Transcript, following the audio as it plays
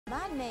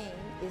name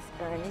is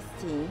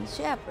Ernestine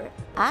Shepherd.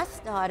 I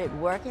started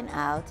working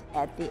out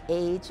at the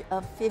age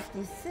of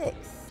 56.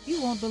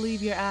 You won't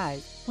believe your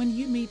eyes when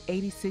you meet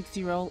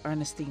 86-year-old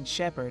Ernestine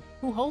Shepherd,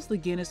 who holds the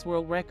Guinness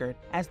World Record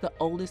as the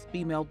oldest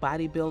female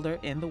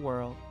bodybuilder in the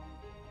world.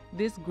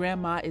 This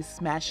grandma is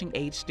smashing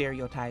age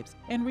stereotypes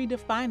and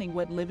redefining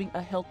what living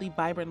a healthy,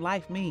 vibrant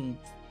life means.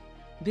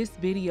 This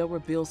video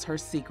reveals her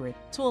secret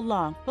to a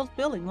long,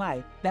 fulfilling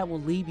life that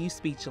will leave you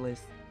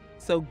speechless.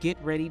 So get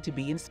ready to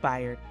be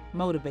inspired,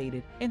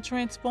 motivated, and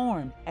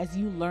transformed as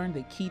you learn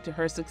the key to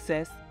her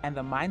success and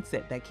the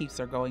mindset that keeps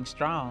her going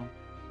strong.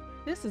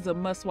 This is a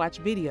must-watch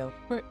video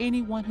for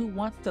anyone who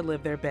wants to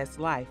live their best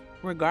life,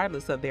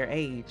 regardless of their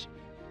age.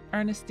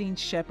 Ernestine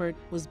Shepherd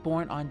was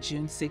born on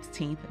June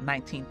 16,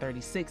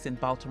 1936 in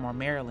Baltimore,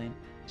 Maryland.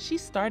 She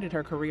started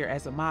her career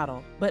as a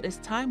model, but as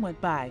time went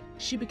by,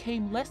 she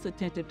became less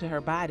attentive to her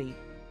body.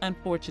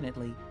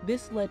 Unfortunately,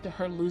 this led to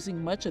her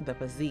losing much of the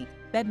physique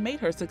that made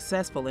her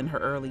successful in her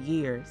early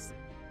years.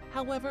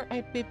 However,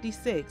 at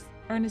 56,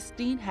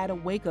 Ernestine had a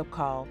wake-up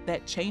call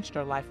that changed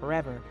her life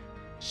forever.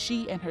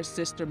 She and her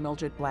sister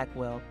Mildred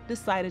Blackwell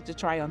decided to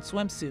try on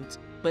swimsuits,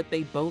 but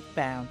they both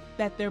found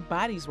that their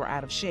bodies were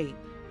out of shape.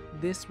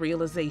 This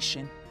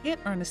realization hit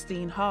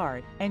Ernestine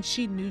hard, and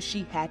she knew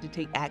she had to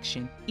take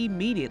action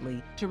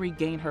immediately to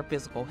regain her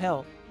physical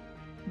health.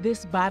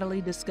 This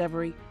bodily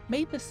discovery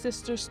made the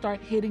sisters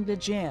start hitting the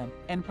gym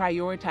and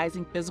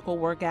prioritizing physical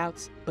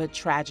workouts, but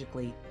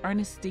tragically,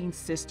 Ernestine's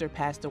sister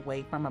passed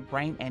away from a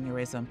brain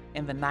aneurysm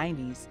in the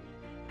 90s.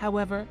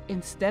 However,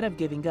 instead of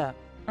giving up,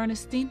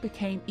 Ernestine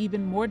became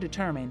even more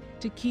determined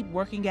to keep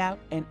working out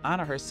and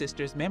honor her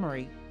sister's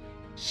memory.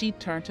 She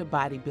turned to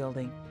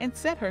bodybuilding and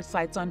set her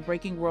sights on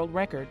breaking world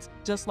records,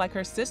 just like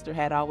her sister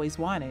had always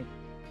wanted.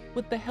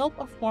 With the help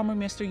of former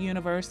Mr.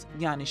 Universe,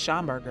 Yanni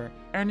Schomburger,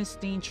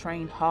 Ernestine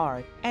trained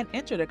hard and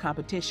entered a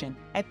competition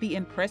at the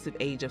impressive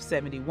age of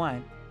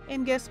 71.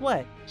 And guess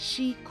what?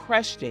 She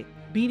crushed it,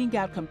 beating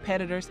out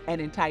competitors an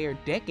entire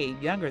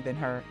decade younger than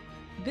her.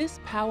 This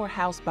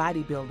powerhouse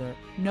bodybuilder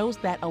knows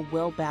that a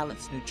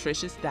well-balanced,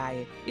 nutritious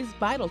diet is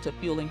vital to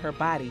fueling her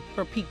body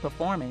for peak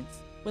performance.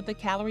 With a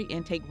calorie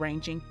intake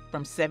ranging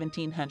from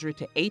 1,700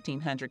 to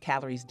 1,800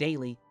 calories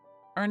daily,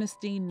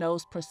 Ernestine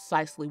knows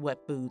precisely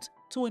what foods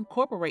to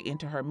incorporate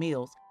into her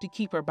meals to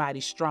keep her body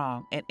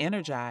strong and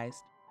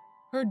energized.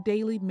 Her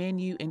daily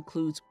menu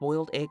includes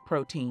boiled egg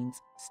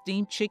proteins,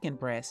 steamed chicken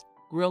breast,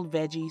 grilled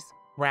veggies,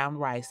 brown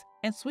rice,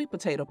 and sweet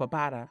potato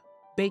papata,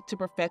 baked to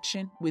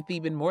perfection with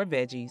even more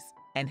veggies,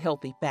 and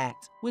healthy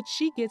fats, which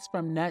she gets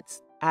from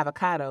nuts,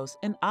 avocados,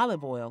 and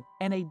olive oil,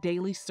 and a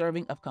daily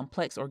serving of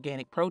complex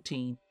organic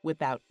protein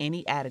without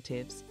any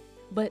additives.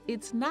 But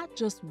it's not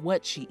just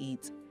what she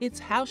eats, it's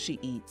how she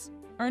eats.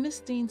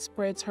 Ernestine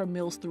spreads her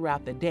meals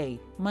throughout the day,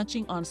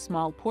 munching on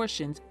small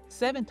portions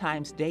 7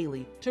 times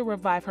daily to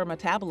revive her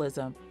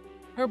metabolism.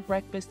 Her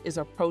breakfast is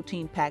a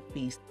protein-packed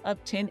feast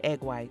of 10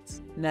 egg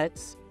whites,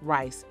 nuts,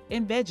 rice,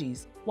 and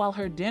veggies, while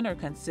her dinner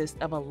consists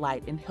of a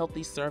light and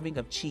healthy serving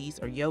of cheese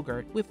or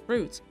yogurt with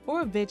fruits,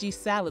 or a veggie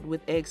salad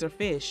with eggs or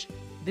fish.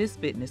 This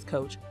fitness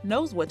coach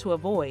knows what to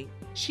avoid.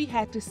 She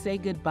had to say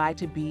goodbye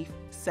to beef,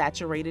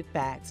 saturated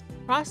fats,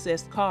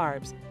 processed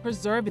carbs,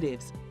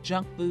 preservatives,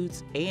 junk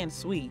foods, and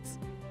sweets.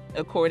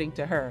 According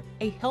to her,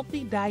 a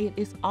healthy diet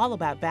is all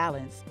about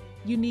balance.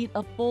 You need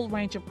a full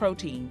range of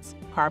proteins,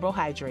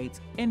 carbohydrates,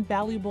 and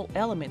valuable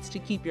elements to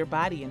keep your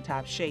body in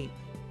top shape.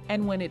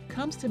 And when it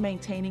comes to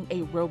maintaining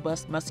a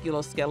robust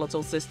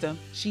musculoskeletal system,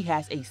 she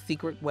has a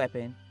secret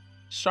weapon: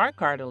 shark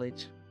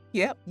cartilage.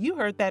 Yep, you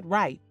heard that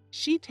right.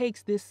 She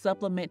takes this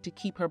supplement to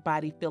keep her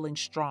body feeling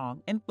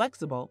strong and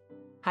flexible.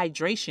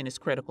 Hydration is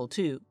critical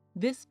too.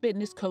 This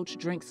fitness coach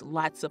drinks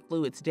lots of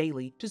fluids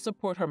daily to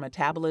support her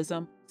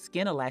metabolism,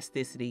 skin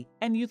elasticity,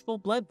 and youthful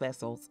blood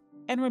vessels.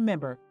 And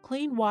remember,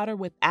 clean water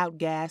without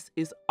gas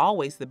is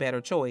always the better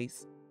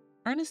choice.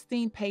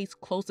 Ernestine pays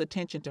close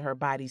attention to her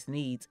body's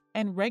needs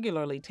and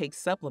regularly takes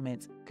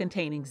supplements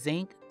containing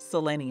zinc,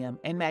 selenium,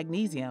 and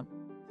magnesium.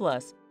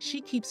 Plus, she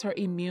keeps her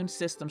immune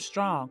system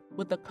strong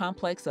with a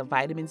complex of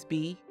vitamins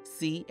B,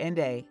 C, and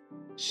A.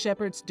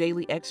 Shepherd's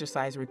daily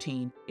exercise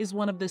routine is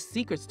one of the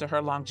secrets to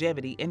her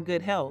longevity and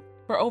good health.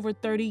 For over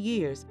 30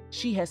 years,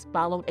 she has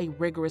followed a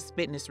rigorous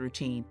fitness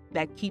routine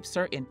that keeps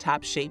her in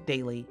top shape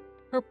daily.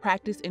 Her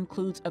practice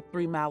includes a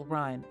 3-mile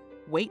run,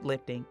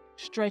 weightlifting,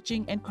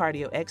 stretching, and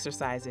cardio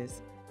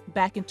exercises.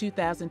 Back in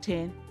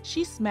 2010,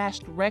 she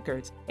smashed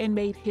records and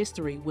made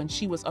history when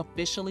she was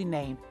officially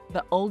named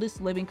the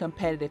oldest living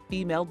competitive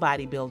female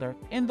bodybuilder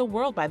in the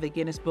world by the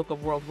Guinness Book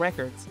of World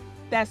Records.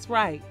 That's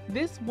right,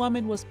 this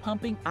woman was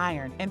pumping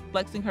iron and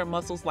flexing her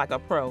muscles like a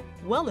pro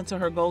well into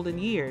her golden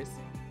years.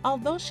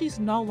 Although she's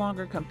no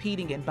longer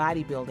competing in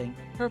bodybuilding,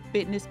 her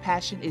fitness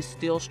passion is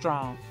still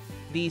strong.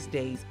 These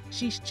days,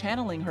 she's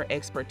channeling her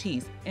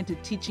expertise into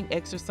teaching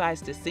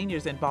exercise to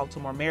seniors in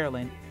Baltimore,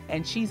 Maryland,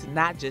 and she's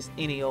not just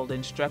any old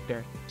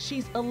instructor.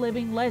 She's a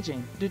living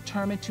legend,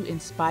 determined to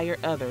inspire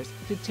others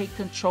to take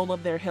control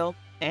of their health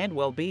and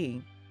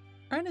well-being.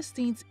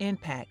 Ernestine's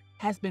impact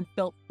has been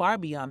felt far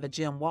beyond the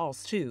gym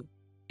walls, too.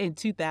 In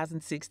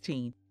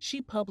 2016,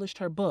 she published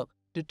her book,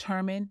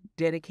 Determined,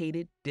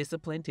 Dedicated,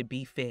 Disciplined to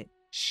Be Fit,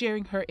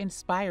 sharing her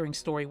inspiring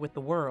story with the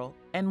world.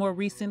 And more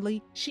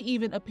recently, she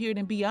even appeared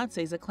in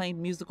Beyoncé's acclaimed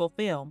musical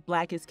film,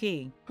 Black is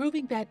King,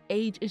 proving that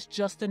age is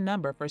just a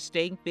number for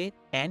staying fit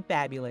and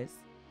fabulous.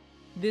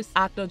 This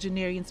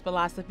octogenarian's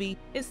philosophy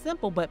is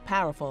simple but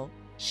powerful.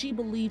 She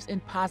believes in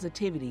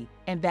positivity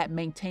and that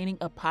maintaining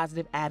a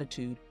positive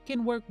attitude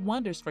can work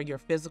wonders for your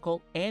physical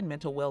and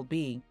mental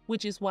well-being,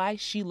 which is why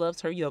she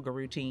loves her yoga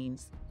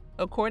routines.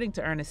 According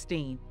to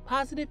Ernestine,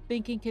 positive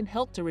thinking can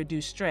help to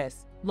reduce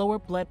stress, lower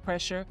blood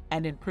pressure,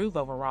 and improve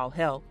overall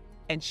health,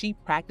 and she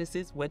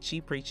practices what she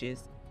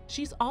preaches.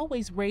 She's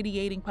always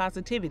radiating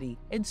positivity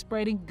and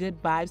spreading good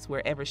vibes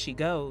wherever she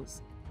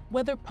goes.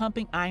 Whether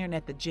pumping iron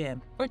at the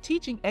gym or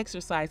teaching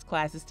exercise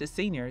classes to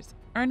seniors,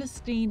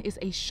 Ernestine is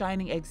a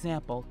shining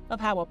example of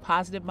how a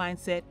positive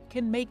mindset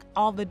can make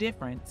all the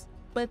difference.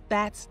 But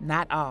that's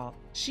not all.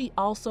 She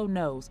also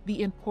knows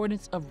the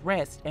importance of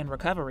rest and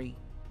recovery.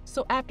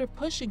 So after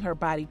pushing her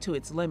body to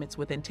its limits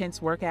with intense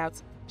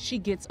workouts, she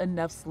gets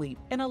enough sleep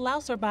and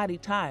allows her body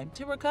time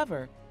to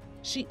recover.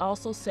 She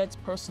also sets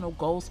personal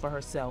goals for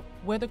herself,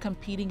 whether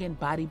competing in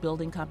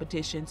bodybuilding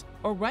competitions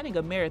or running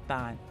a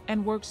marathon,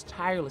 and works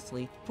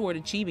tirelessly toward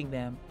achieving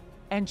them.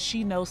 And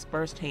she knows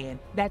firsthand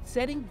that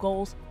setting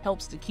goals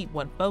helps to keep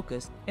one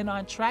focused and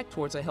on track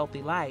towards a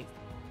healthy life.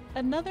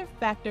 Another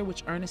factor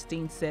which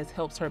Ernestine says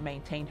helps her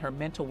maintain her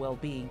mental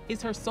well-being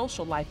is her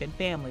social life and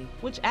family,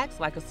 which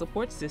acts like a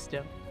support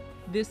system.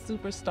 This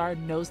superstar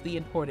knows the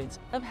importance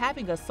of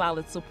having a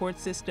solid support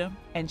system,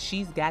 and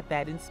she's got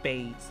that in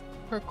spades.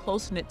 Her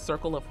close-knit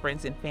circle of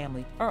friends and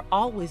family are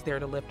always there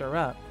to lift her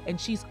up,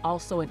 and she's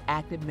also an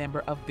active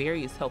member of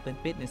various health and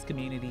fitness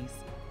communities.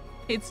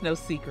 It's no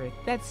secret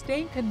that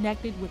staying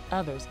connected with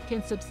others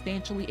can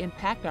substantially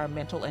impact our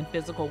mental and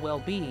physical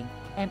well-being,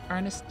 and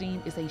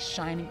Ernestine is a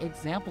shining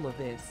example of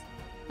this.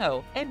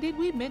 Oh, and did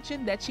we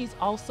mention that she's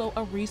also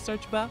a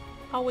research buff,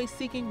 always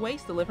seeking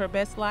ways to live her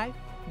best life?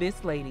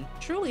 This lady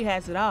truly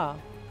has it all.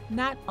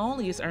 Not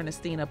only is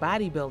Ernestine a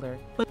bodybuilder,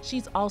 but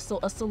she's also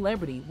a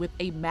celebrity with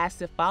a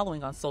massive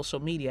following on social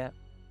media.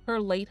 Her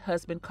late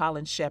husband,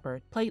 Colin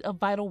Shepherd, played a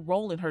vital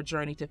role in her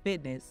journey to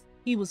fitness.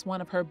 He was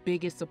one of her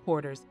biggest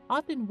supporters,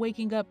 often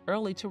waking up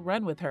early to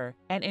run with her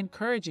and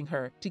encouraging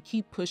her to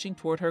keep pushing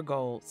toward her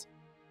goals.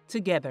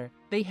 Together,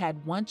 they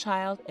had one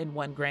child and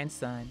one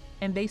grandson,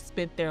 and they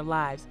spent their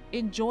lives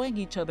enjoying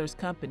each other's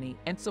company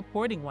and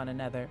supporting one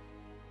another.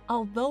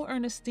 Although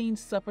Ernestine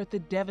suffered the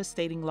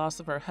devastating loss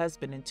of her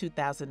husband in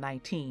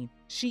 2019,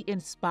 she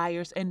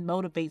inspires and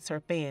motivates her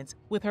fans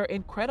with her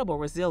incredible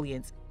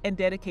resilience and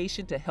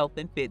dedication to health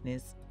and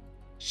fitness.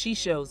 She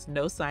shows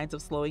no signs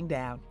of slowing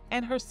down,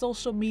 and her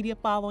social media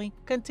following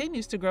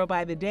continues to grow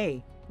by the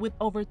day, with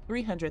over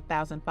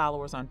 300,000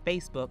 followers on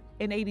Facebook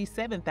and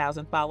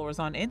 87,000 followers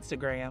on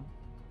Instagram.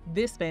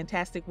 This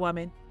fantastic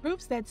woman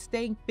proves that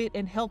staying fit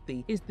and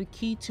healthy is the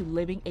key to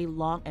living a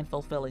long and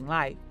fulfilling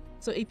life.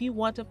 So if you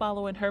want to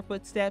follow in her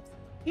footsteps,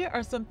 here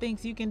are some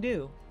things you can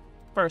do.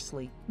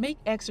 Firstly, make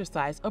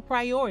exercise a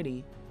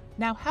priority.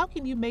 Now, how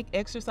can you make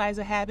exercise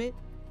a habit?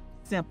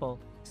 Simple.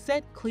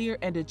 Set clear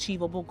and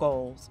achievable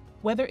goals.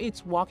 Whether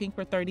it's walking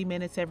for 30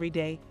 minutes every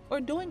day or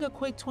doing a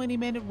quick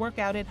 20-minute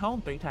workout at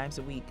home 3 times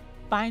a week,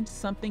 find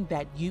something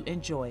that you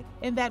enjoy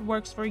and that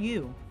works for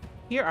you.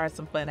 Here are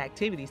some fun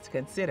activities to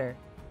consider.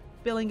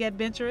 Feeling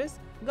adventurous?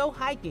 Go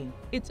hiking.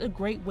 It's a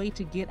great way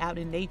to get out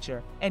in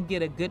nature and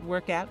get a good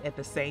workout at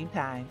the same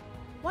time.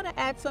 Want to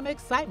add some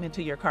excitement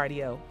to your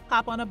cardio?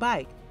 Hop on a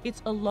bike.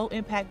 It's a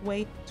low-impact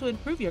way to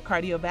improve your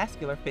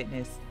cardiovascular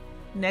fitness.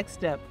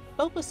 Next up,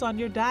 focus on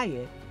your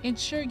diet.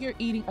 Ensure you're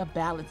eating a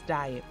balanced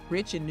diet,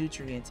 rich in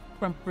nutrients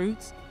from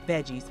fruits,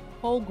 veggies,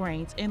 whole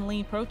grains, and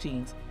lean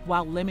proteins,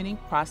 while limiting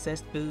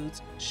processed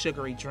foods,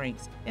 sugary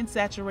drinks, and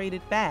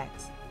saturated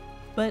fats.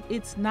 But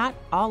it's not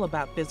all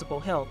about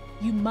physical health.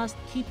 You must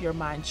keep your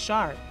mind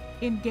sharp.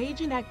 Engage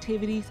in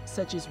activities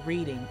such as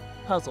reading,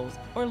 puzzles,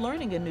 or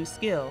learning a new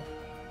skill.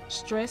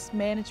 Stress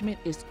management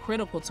is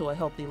critical to a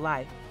healthy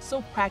life,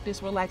 so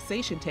practice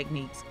relaxation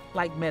techniques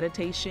like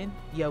meditation,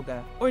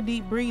 yoga, or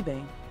deep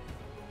breathing.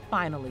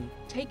 Finally,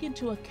 take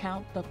into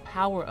account the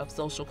power of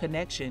social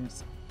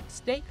connections.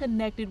 Stay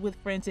connected with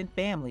friends and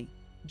family.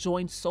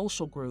 Join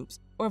social groups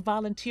or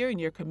volunteer in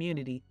your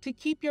community to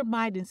keep your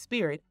mind and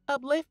spirit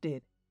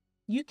uplifted.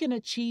 You can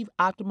achieve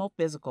optimal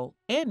physical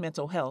and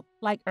mental health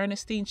like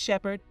Ernestine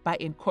Shepherd by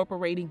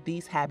incorporating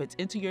these habits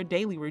into your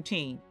daily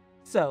routine.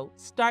 So,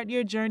 start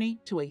your journey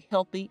to a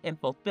healthy and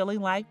fulfilling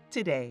life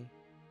today.